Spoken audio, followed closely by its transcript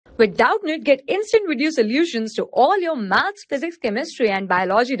With Doubtnut, get instant video solutions to all your maths, physics, chemistry, and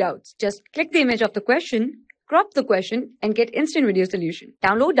biology doubts. Just click the image of the question, crop the question, and get instant video solution.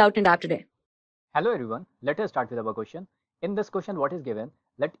 Download Doubtnut app today. Hello everyone, let us start with our question. In this question, what is given?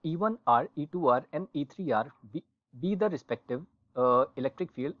 Let E1R, E2R, and E3R be the respective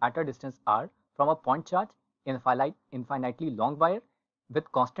electric field at a distance r from a point charge, infinitely long wire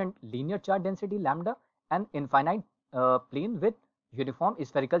with constant linear charge density lambda and infinite plane with uniform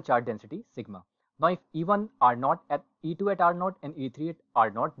spherical charge density sigma. Now, if E1 R naught at E2 at R naught and E3 at R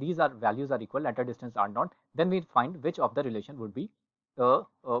naught, these values are equal at a distance R naught, then we find which of the relation would be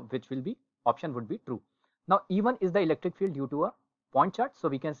option would be true. Now, E1 is the electric field due to a point charge, so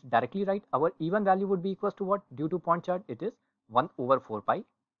we can directly write our E1 value would be equals to what? Due to point charge, it is 1 over 4 pi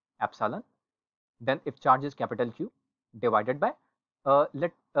epsilon. Then if charge is capital Q divided by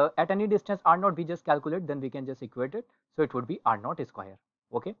at any distance R naught, we just calculate, then we can just equate it. So it would be R naught square.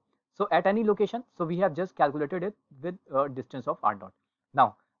 Okay. So at any location, so we have just calculated it with distance of R naught.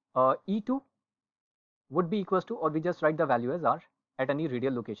 Now E2 would be equals to, or we just write the value as R. At any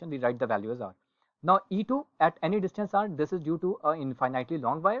radial location, we write the value as R. Now E2 at any distance R, this is due to an infinitely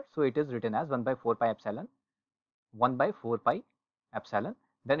long wire, so it is written as 1 by 4 pi epsilon, 1 by 4 pi epsilon,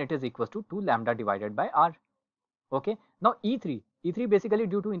 then it is equals to 2 lambda divided by R. Okay. Now E3 basically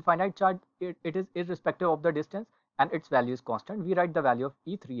due to infinite charge, it is irrespective of the distance and its value is constant. We write the value of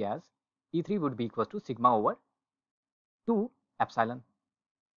E3 as E3 would be equals to sigma over 2 epsilon.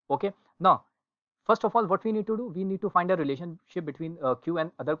 Okay. Now first of all, what we need to do, we need to find a relationship between Q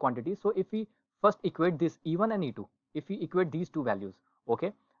and other quantities. So if we first equate this E1 and E2, if we equate these two values,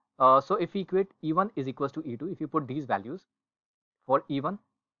 okay. So if we equate E1 is equals to E2, if you put these values for E1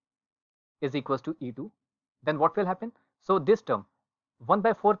 is equals to E2, then what will happen? So this term 1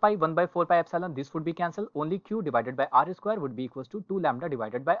 by 4 pi epsilon, this would be cancelled. Only Q divided by R square would be equals to 2 lambda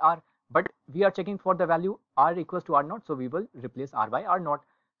divided by R. But we are checking for the value R equals to R naught, so we will replace R by R naught.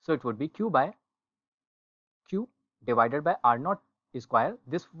 So it would be Q divided by R naught square.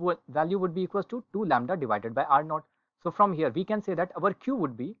 This value would be equals to 2 lambda divided by R naught. So from here we can say that our Q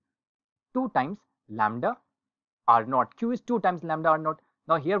would be 2 times lambda R naught. Q is 2 times lambda R naught.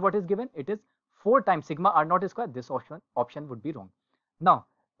 Now here what is given? It is 4 times sigma R naught square. This option would be wrong. Now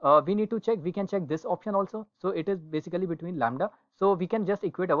we need to check, we can check this option also. So it is basically between lambda. So we can just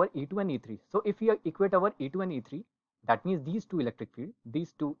equate our E2 and E3. So if we equate our E2 and E3, that means these two electric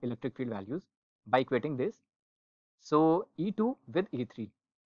field values by equating this. So E2 with E3,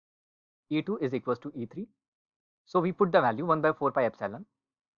 E2 is equals to E3. So we put the value 1 by 4 pi epsilon.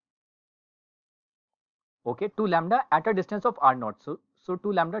 Okay, 2 lambda at a distance of R naught. So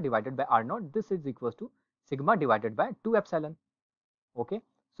 2 lambda divided by R naught, this is equals to sigma divided by 2 epsilon. Okay,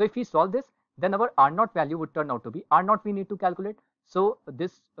 so if we solve this, then our R naught value would turn out to be, R naught we need to calculate. So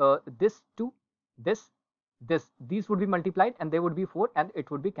these would be multiplied and there would be 4 and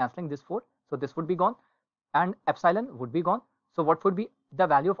it would be cancelling this 4. So this would be gone and epsilon would be gone. So what would be the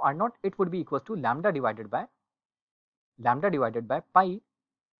value of R naught? It would be equals to lambda divided by pi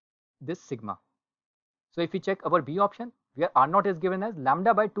this sigma. So if we check our B option, where R naught is given as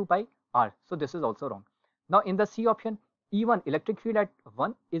lambda by 2 pi R. So this is also wrong. Now in the C option, E1 electric field at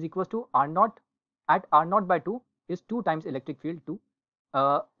 1 is equals to R naught at R naught by 2 is 2 times electric field to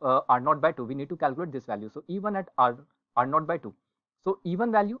R naught by 2. We need to calculate this value. So E1 at R naught by 2. So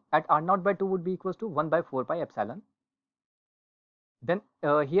E1 value at R naught by 2 would be equals to 1 by 4 pi epsilon. Then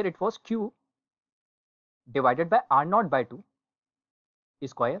here it was Q divided by R naught by 2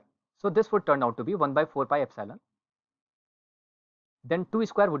 square. So this would turn out to be 1 by 4 pi epsilon. Then 2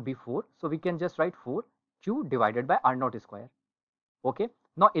 square would be 4. So we can just write 4 Q divided by R naught square. Okay.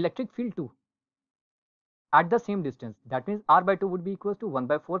 Now electric field 2 at the same distance, that means R by 2 would be equals to 1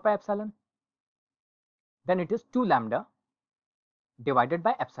 by 4 pi epsilon. Then it is 2 lambda divided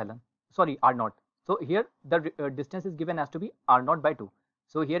by epsilon, sorry, R naught. So here the distance is given as to be R naught by 2.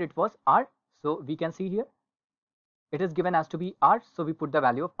 So here it was R. So we can see here it is given as to be R. So we put the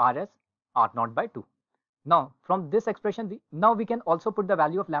value of R as R naught by 2. Now from this expression, we can also put the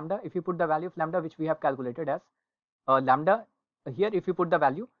value of lambda. If you put the value of lambda, which we have calculated as lambda here, if you put the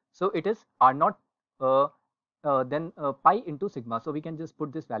value, so it is R naught then pi into sigma. So we can just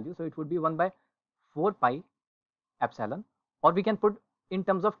put this value. So it would be 1 by 4 pi epsilon, or we can put in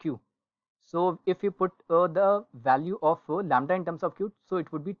terms of Q. So if you put the value of lambda in terms of Q, so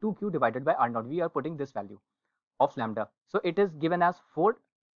it would be 2Q divided by R naught. We are putting this value of lambda. So it is given as 4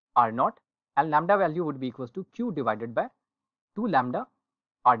 R naught and lambda value would be equals to Q divided by 2 lambda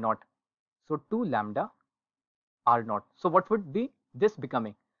R naught. So 2 lambda R naught. So what would be this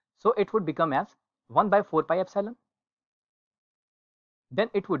becoming? So it would become as 1 by 4 pi epsilon then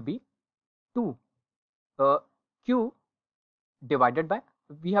it would be 2 q divided by,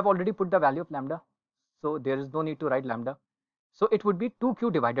 we have already put the value of lambda, so there is no need to write lambda. So it would be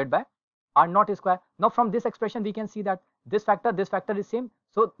 2q divided by r naught square. Now from this expression we can see that this factor is same.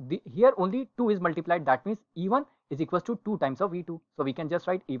 So here only 2 is multiplied. That means E1 is equals to 2 times of E2. So we can just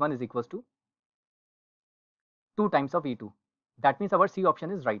write E1 is equals to 2 times of E2. That means our C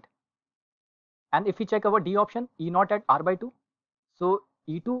option is right. And if we check our D option, E0 at r by 2. So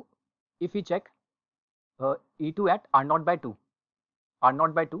E2, if we check E2 at r naught by 2, r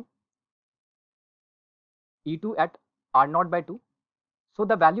naught by 2, E2 at r naught by 2. So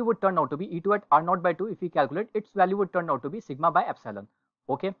the value would turn out to be E2 at r naught by 2. If we calculate, its value would turn out to be sigma by epsilon.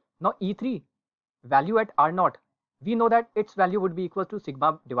 Okay. Now E3 value at r naught, we know that its value would be equal to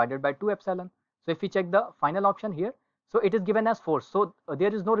sigma divided by 2 epsilon. So if we check the final option here, so it is given as 4. So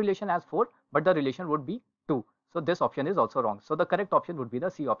there is no relation as 4, but the relation would be 2. So this option is also wrong. So the correct option would be the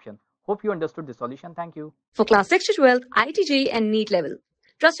C option. Hope you understood the solution. Thank you. For class 6 to 12, IIT JEE and NEET level.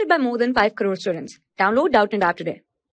 Trusted by more than 5 crore students. Download Doubtnut app today.